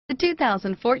The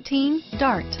 2014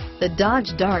 Dart. The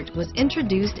Dodge Dart was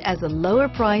introduced as a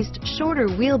lower-priced, shorter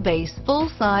wheelbase,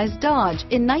 full-size Dodge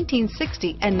in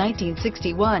 1960 and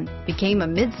 1961, became a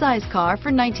mid-size car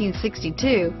for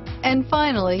 1962, and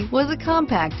finally was a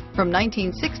compact from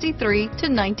 1963 to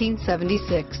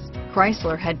 1976.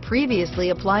 Chrysler had previously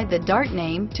applied the Dart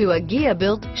name to a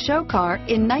Ghia-built show car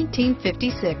in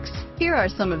 1956. Here are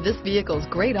some of this vehicle's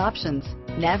great options: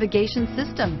 navigation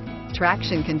system,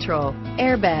 traction control,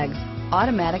 airbags,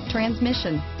 automatic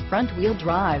transmission, front-wheel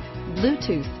drive,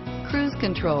 Bluetooth, cruise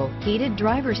control, heated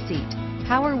driver's seat,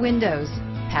 power windows,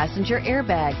 passenger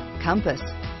airbag, compass,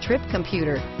 trip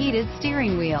computer, heated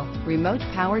steering wheel, remote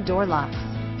power door locks,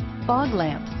 fog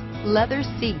lamps, leather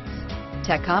seats,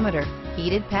 tachometer,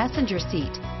 heated passenger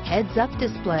seat, heads-up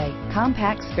display,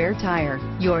 compact spare tire.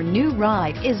 Your new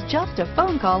ride is just a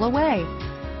phone call away.